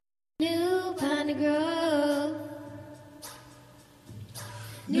Piney Grove.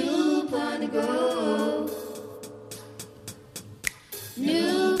 New Piney Grove.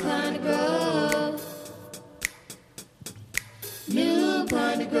 New Piney Grove. New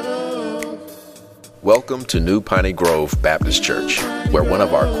Piney Grove. Welcome to New Piney Grove Baptist Church, where one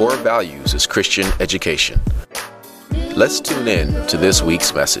of our core values is Christian education. Let's tune in to this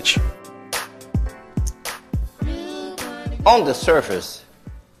week's message. On the surface,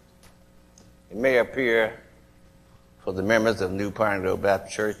 it may appear for the members of New Piney Grove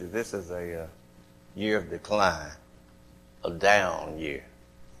Baptist Church that this is a year of decline, a down year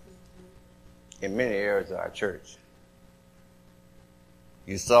in many areas of our church.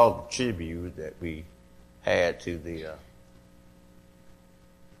 You saw the tribute that we had to the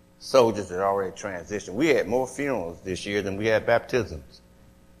soldiers that already transitioned. We had more funerals this year than we had baptisms.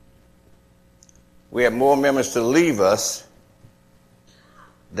 We had more members to leave us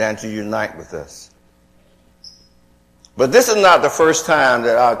than to unite with us. But this is not the first time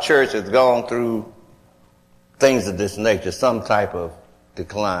that our church has gone through things of this nature, some type of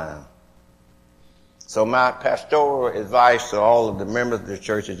decline. So my pastoral advice to all of the members of the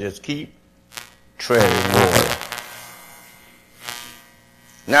church is just keep treading water.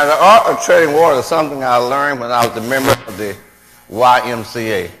 Now, the art of treading water is something I learned when I was a member of the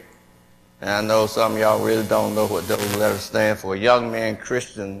YMCA. And I know some of y'all really don't know what those letters stand for. Young Men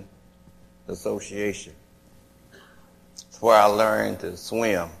Christian Association. It's where I learned to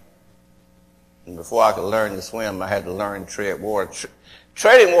swim. And before I could learn to swim, I had to learn to tread water.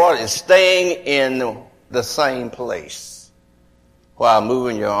 Treading water is staying in the same place while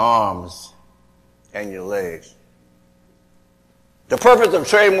moving your arms and your legs. The purpose of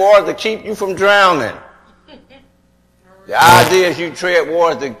treading water is to keep you from drowning. The idea is you tread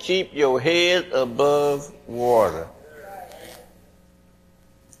water to keep your head above water.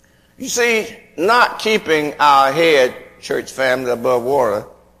 You see, not keeping our head, church family, above water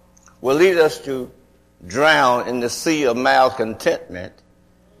will lead us to drown in the sea of malcontentment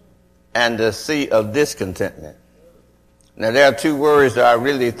and the sea of discontentment. Now, there are two words that I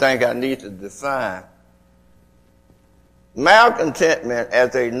really think I need to define. Malcontentment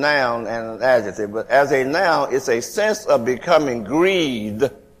as a noun and an adjective, but as a noun, it's a sense of becoming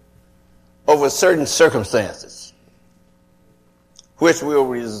grieved over certain circumstances, which will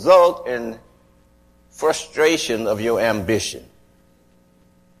result in frustration of your ambition.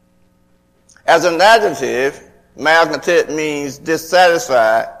 As an adjective, malcontent means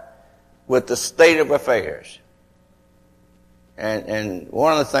dissatisfied with the state of affairs. And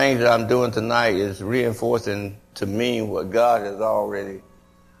one of the things that I'm doing tonight is reinforcing to me what God has already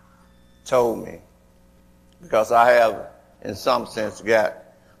told me. Because I have, in some sense, got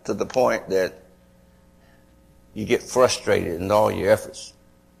to the point that you get frustrated in all your efforts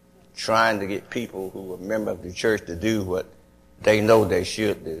trying to get people who are members of the church to do what they know they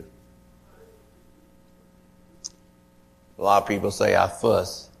should do. A lot of people say I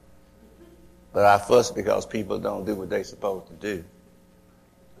fuss. But I fuss because people don't do what they're supposed to do.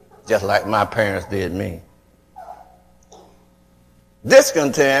 Just like my parents did me.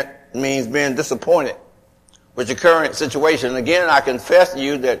 Discontent means being disappointed with your current situation. Again, I confess to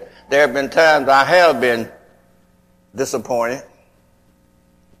you that there have been times I have been disappointed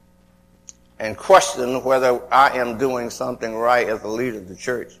and questioned whether I am doing something right as a leader of the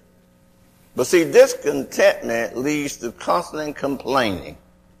church. But see, discontentment leads to constant complaining.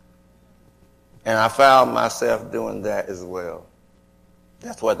 And I found myself doing that as well.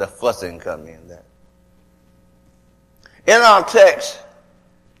 That's where the fussing comes in. That. In our text,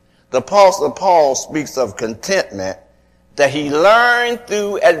 the Apostle Paul speaks of contentment that he learned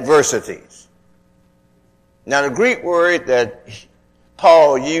through adversities. Now, the Greek word that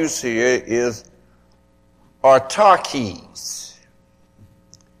Paul used here is autarkes,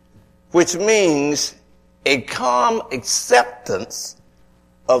 which means a calm acceptance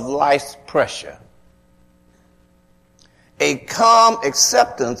of life's pressure. A calm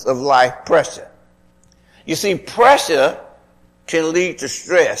acceptance of life pressure. You see, pressure can lead to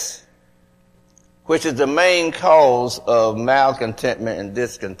stress, which is the main cause of malcontentment and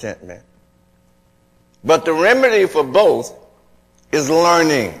discontentment. But the remedy for both is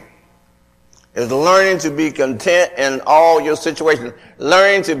learning. Is learning to be content in all your situations.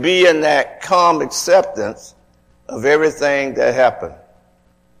 Learning to be in that calm acceptance of everything that happened.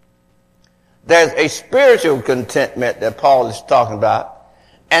 There's a spiritual contentment that Paul is talking about,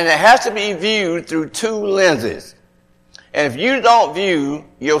 and it has to be viewed through two lenses. And if you don't view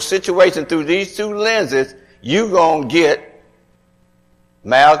your situation through these two lenses, you're going to get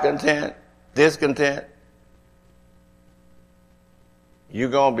malcontent, discontent. you're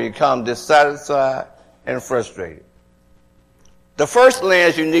going to become dissatisfied and frustrated. The first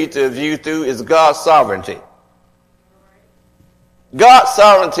lens you need to view through is God's sovereignty. God's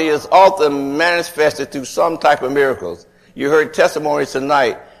sovereignty is often manifested through some type of miracles. You heard testimonies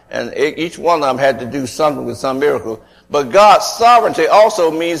tonight, and each one of them had to do something with some miracle. But God's sovereignty also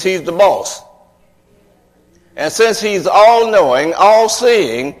means he's the boss. And since he's all-knowing,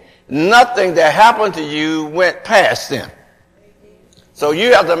 all-seeing, nothing that happened to you went past him. So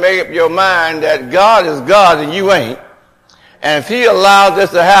you have to make up your mind that God is God and you ain't. And if he allowed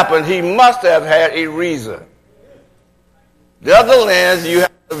this to happen, he must have had a reason. The other lens you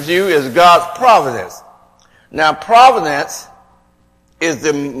have to view is God's providence. Now, providence is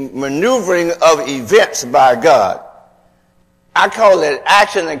the maneuvering of events by God. I call it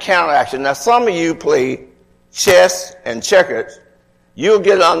action and counteraction. Now, some of you play chess and checkers. You'll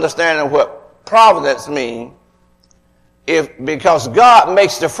get an understanding of what providence means because God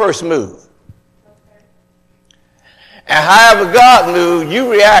makes the first move. And however God moves,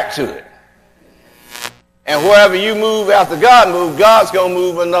 you react to it. And wherever you move after God moves, God's going to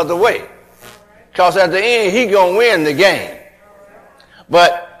move another way. Because at the end, he's going to win the game.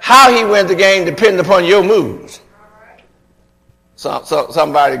 But how he wins the game depends upon your moves. So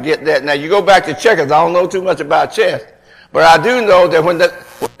somebody get that. Now, you go back to checkers. I don't know too much about chess. But I do know that when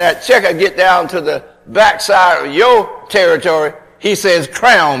that checker get down to the backside of your territory, he says,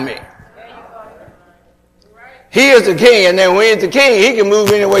 crown me. He is the king, and then when he's the king, he can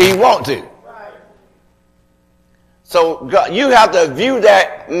move any way he wants to. So God, you have to view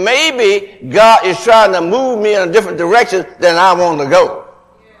that maybe God is trying to move me in a different direction than I want to go.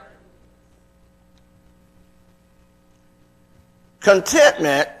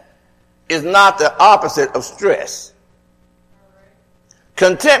 Contentment is not the opposite of stress.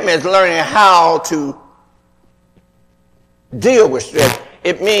 Contentment is learning how to deal with stress.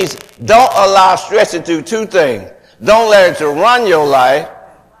 It means don't allow stress to do two things. Don't let it to run your life,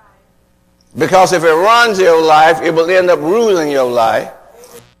 because if it runs your life, it will end up ruling your life.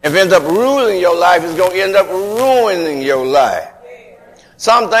 If it ends up ruling your life, it's going to end up ruining your life.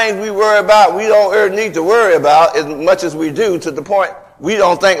 Some things we worry about, we don't ever need to worry about as much as we do, to the point we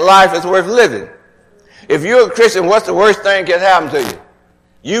don't think life is worth living. If you're a Christian, what's the worst thing that can happen to you?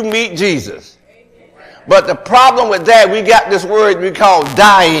 You meet Jesus. But the problem with that, we got this word we call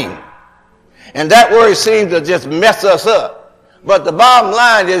dying. And that word seems to just mess us up. But the bottom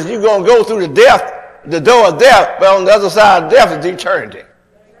line is you're going to go through the door of death, but on the other side of death is eternity.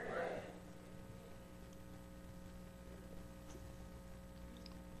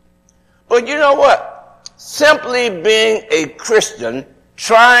 But you know what? Simply being a Christian,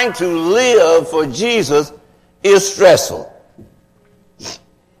 trying to live for Jesus, is stressful.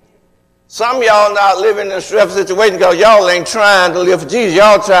 Some of y'all not living in a stressful situation because y'all ain't trying to live for Jesus.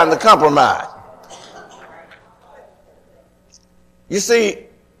 Y'all trying to compromise. You see,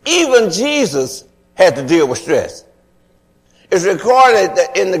 even Jesus had to deal with stress. It's recorded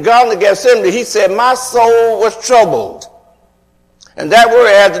that in the Garden of Gethsemane, he said, my soul was troubled. And that word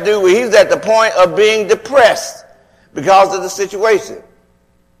had to do with he's at the point of being depressed because of the situation.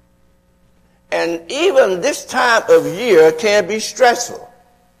 And even this time of year can be stressful.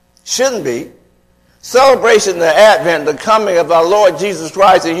 Shouldn't be. Celebration of the Advent, the coming of our Lord Jesus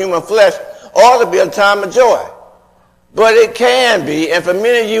Christ in human flesh, ought to be a time of joy. But it can be, and for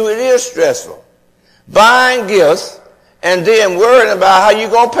many of you it is stressful. Buying gifts and then worrying about how you're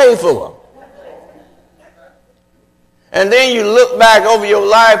going to pay for them. And then you look back over your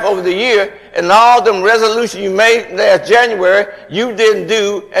life over the year, and all them resolutions you made last January, you didn't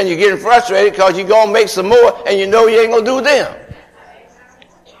do, and you're getting frustrated because you're going to make some more, and you know you ain't going to do them.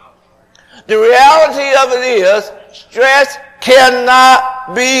 The reality of it is, stress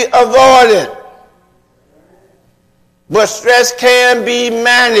cannot be avoided. But stress can be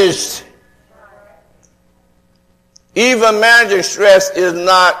managed. Even managing stress is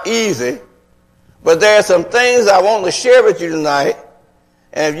not easy. But there are some things I want to share with you tonight.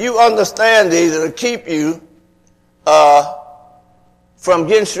 And if you understand these, it'll keep you from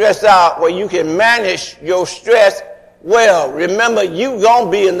getting stressed out, where you can manage your stress well. Remember, you're going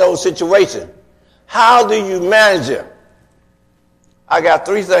to be in those situations. How do you manage them? I got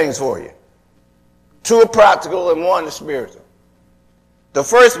 3 things for you. 2 are practical and 1 is spiritual. The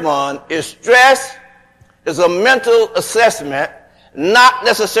first one is stress is a mental assessment, not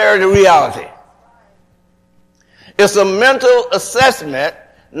necessarily reality. It's a mental assessment,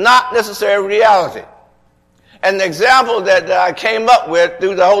 not necessarily reality. And the example that I came up with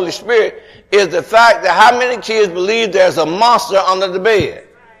through the Holy Spirit is the fact that how many kids believe there's a monster under the bed?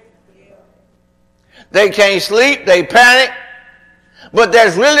 They can't sleep, they panic. But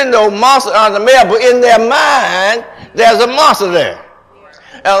there's really no monster under the mail, but in their mind, there's a monster there.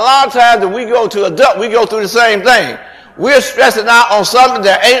 And a lot of times when we go to adult, we go through the same thing. We're stressing out on something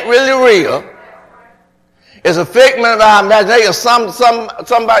that ain't really real. It's a figment of our imagination.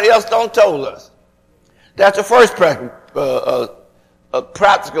 Somebody else don't told us. That's the first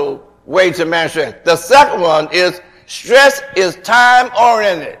practical way to manage stress. The second one is stress is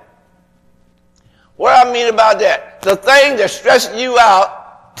time-oriented. What I mean about that, the thing that's stressing you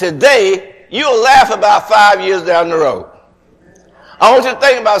out today, you'll laugh about 5 years down the road. I want you to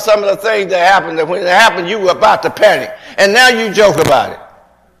think about some of the things that happened, that when it happened, you were about to panic, and now you joke about it.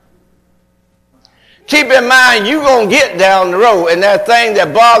 Keep in mind, you're going to get down the road, and that thing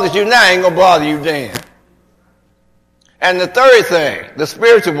that bothers you now ain't going to bother you then. And the third thing, the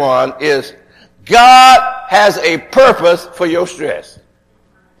spiritual one, is God has a purpose for your stress.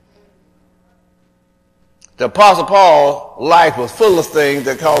 The Apostle Paul's life was full of things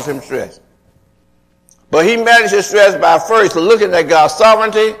that caused him stress. But he managed his stress by first looking at God's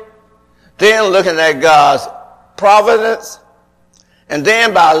sovereignty, then looking at God's providence, and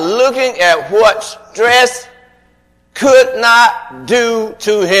then by looking at what stress could not do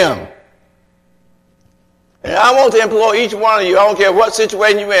to him. And I want to implore each one of you, I don't care what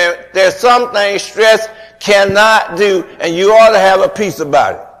situation you're in, there's some things stress cannot do, and you ought to have a peace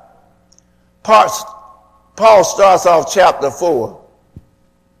about it. Paul starts off chapter 4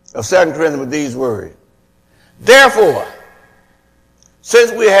 of 2 Corinthians with these words. Therefore,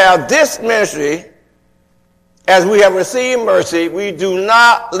 since we have this ministry, as we have received mercy, we do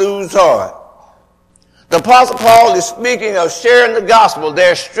not lose heart. The Apostle Paul is speaking of sharing the gospel.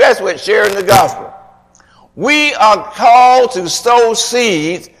 There's stress with sharing the gospel. We are called to sow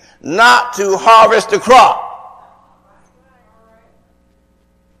seeds, not to harvest the crop.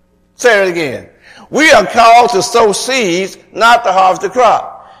 Say it again. We are called to sow seeds, not to harvest the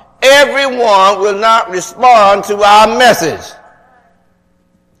crop. Everyone will not respond to our message.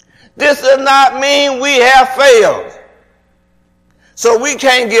 This does not mean we have failed. So we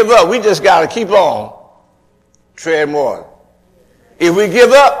can't give up. We just got to keep on treading water. If we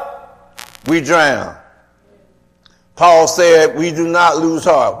give up, we drown. Paul said we do not lose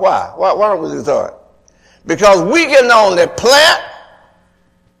heart. Why? Why don't we lose heart? Because we can only plant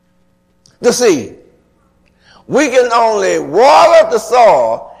the seed. We can only water the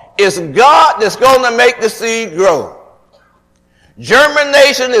soil. It's God that's going to make the seed grow.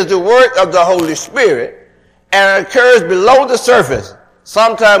 Germination is the work of the Holy Spirit, and it occurs below the surface.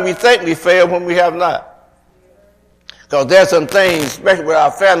 Sometimes we think we fail when we have not. Because there's some things, especially with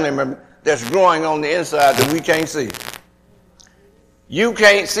our family members, that's growing on the inside that we can't see. You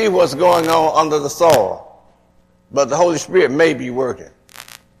can't see what's going on under the soil, but the Holy Spirit may be working.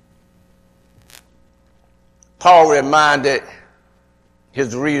 Paul reminded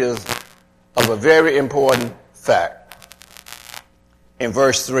his readers of a very important fact in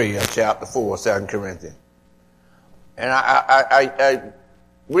verse 3 of chapter 4 of 2 Corinthians. And I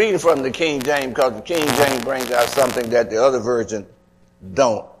reading from the King James, because the King James brings out something that the other version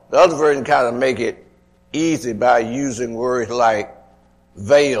don't. The other version kind of make it easy by using words like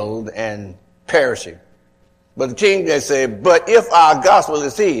veiled and perishing. But the King James said, but if our gospel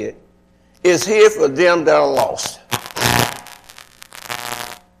is hid, it's hid for them that are lost.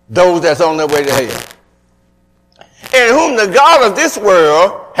 Those that's on their way to hell. In whom the God of this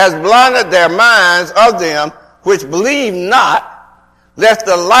world has blinded their minds of them which believe not, lest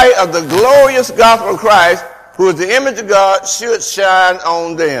the light of the glorious gospel of Christ, who is the image of God, should shine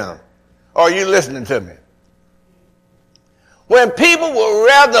on them. Are you listening to me? When people would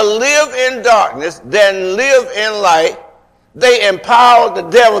rather live in darkness than live in light, they empower the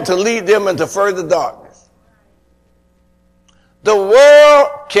devil to lead them into further darkness. The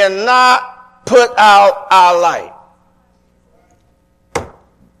world cannot put out our light.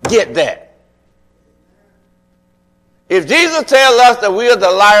 Get that. If Jesus tells us that we are the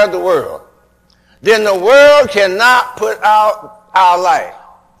light of the world, then the world cannot put out our light.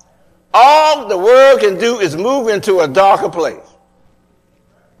 All the world can do is move into a darker place.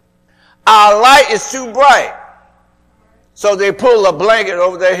 Our light is too bright, so they pull a blanket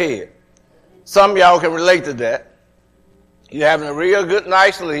over their head. Some of y'all can relate to that. You're having a real good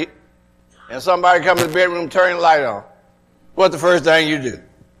night's sleep, and somebody comes to the bedroom, turn the light on. What's the first thing you do?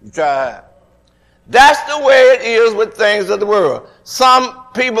 You try to hide. That's the way it is with things of the world. Some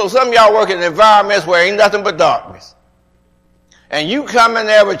of y'all work in environments where ain't nothing but darkness. And you come in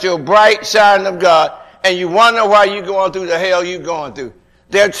there with your bright shining of God, and you wonder why you're going through the hell you're going through.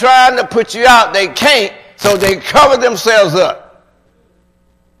 They're trying to put you out. They can't, so they cover themselves up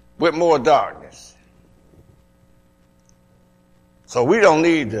with more darkness. So we don't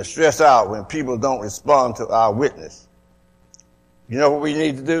need to stress out when people don't respond to our witness. You know what we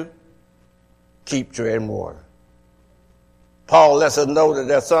need to do? Keep treading water. Paul lets us know that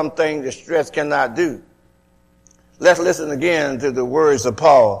there's some things that stress cannot do. Let's listen again to the words of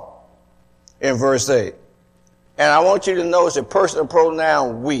Paul in verse 8. And I want you to notice the personal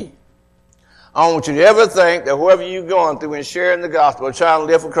pronoun we. I don't want you to ever think that whoever you're going through and sharing the gospel or trying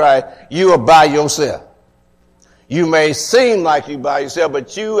to live for Christ, you are by yourself. You may seem like you by yourself,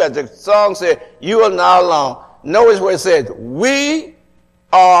 but you, as the song said, you are not alone. Notice what it says. We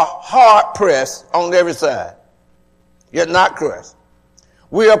are hard pressed on every side, yet not crushed.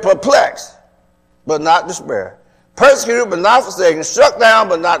 We are perplexed, but not despair. Persecuted, but not forsaken. Struck down,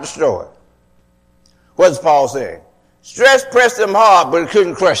 but not destroyed. What's Paul saying? Stress pressed him hard, but it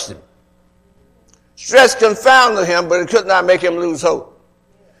couldn't crush him. Stress confounded him, but it could not make him lose hope.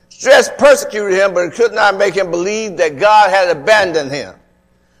 Stress persecuted him, but it could not make him believe that God had abandoned him.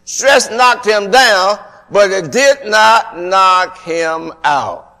 Stress knocked him down, but it did not knock him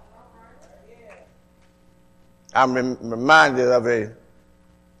out. I'm reminded of a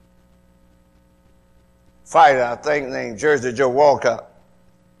fighter, I think, named Jersey Joe Walcott,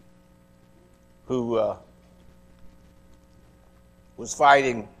 who was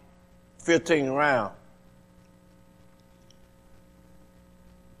fighting 15 rounds.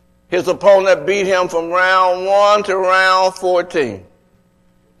 His opponent beat him from round 1 to round 14.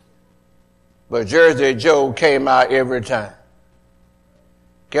 But Jersey Joe came out every time.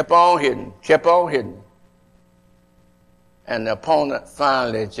 Kept on hitting. And the opponent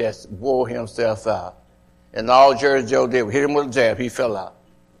finally just wore himself out. And all Jersey Joe did was hit him with a jab. He fell out.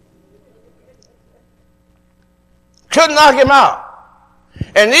 Couldn't knock him out.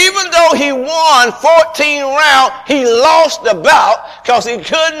 And even though he won 14 rounds, he lost the bout because he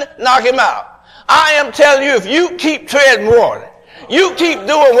couldn't knock him out. I am telling you, if you keep treading water, you keep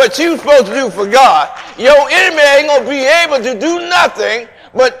doing what you're supposed to do for God, your enemy ain't going to be able to do nothing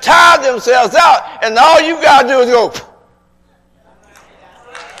but tire themselves out. And all you got to do is go.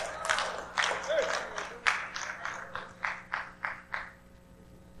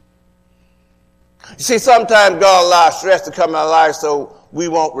 You see, sometimes God allows stress to come in our life so we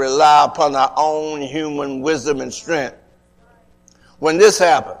won't rely upon our own human wisdom and strength. When this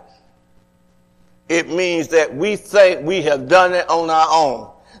happens, it means that we think we have done it on our own.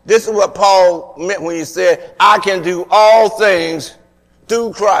 This is what Paul meant when he said, I can do all things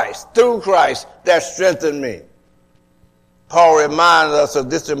through Christ that strengthen me. Paul reminded us of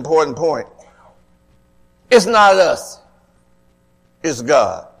this important point. It's not us. It's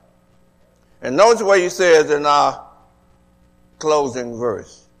God. And notice what he says in our closing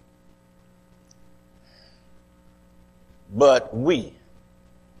verse. But we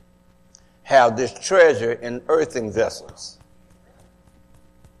have this treasure in earthen vessels.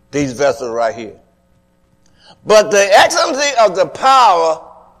 These vessels right here. But the excellency of the power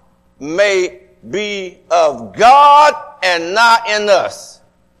may be of God and not in us.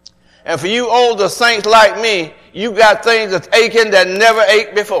 And for you older saints like me, you got things that's aching that never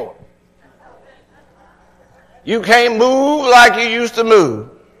ached before. You can't move like you used to move.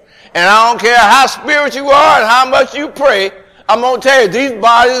 And I don't care how spiritual you are and how much you pray, I'm going to tell you, these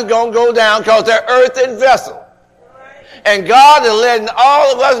bodies are going to go down because they're earthen vessels. And God is letting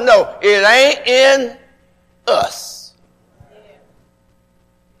all of us know it ain't in us.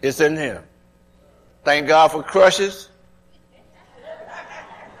 It's in him. Thank God for crushes.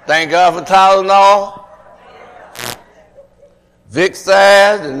 Thank God for Tylenol, Vicks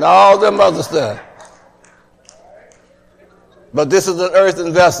and all them other stuff. But this is an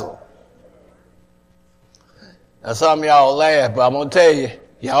earthen vessel. Now some of y'all laugh, but I'm going to tell you,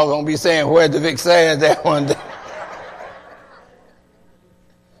 y'all going to be saying, where's the Vicks that one day?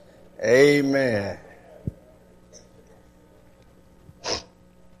 Amen.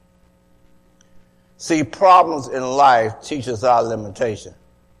 See, problems in life teach us our limitation.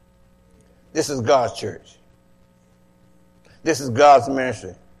 This is God's church. This is God's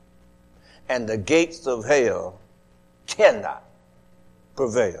ministry. And the gates of hell cannot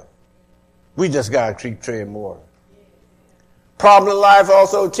prevail. We just got to keep treading water. Problem in life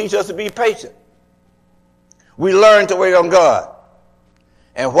also teach us to be patient. We learn to wait on God.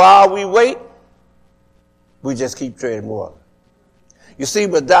 And while we wait, we just keep treading water. You see,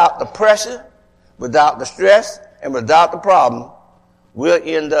 without the pressure, without the stress, and without the problem, we'll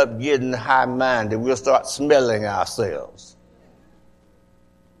end up getting high-minded. We'll start smelling ourselves.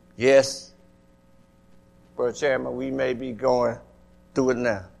 Yes, Brother Chairman, we may be going through it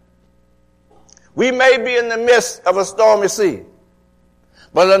now. We may be in the midst of a stormy sea.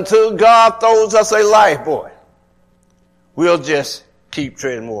 But until God throws us a lifebuoy, we'll just keep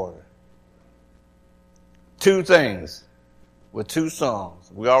treading water. Two things with two songs.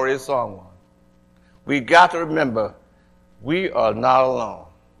 We already sung one. We got to remember we are not alone.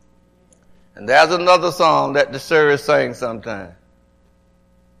 And there's another song that the service sings sometimes.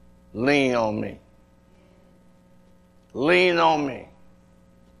 Lean on me. Lean on me.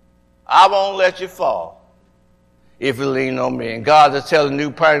 I won't let you fall if you lean on me. And God is telling New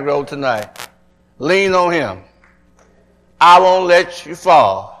Piney Grove tonight, lean on him. I won't let you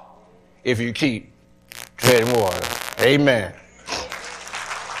fall if you keep treading water. Amen.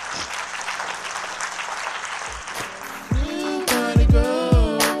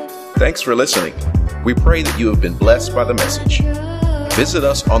 Thanks for listening. We pray that you have been blessed by the message. Visit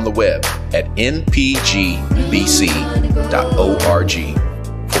us on the web at npgbc.org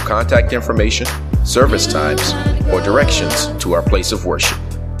for contact information, service times, or directions to our place of worship.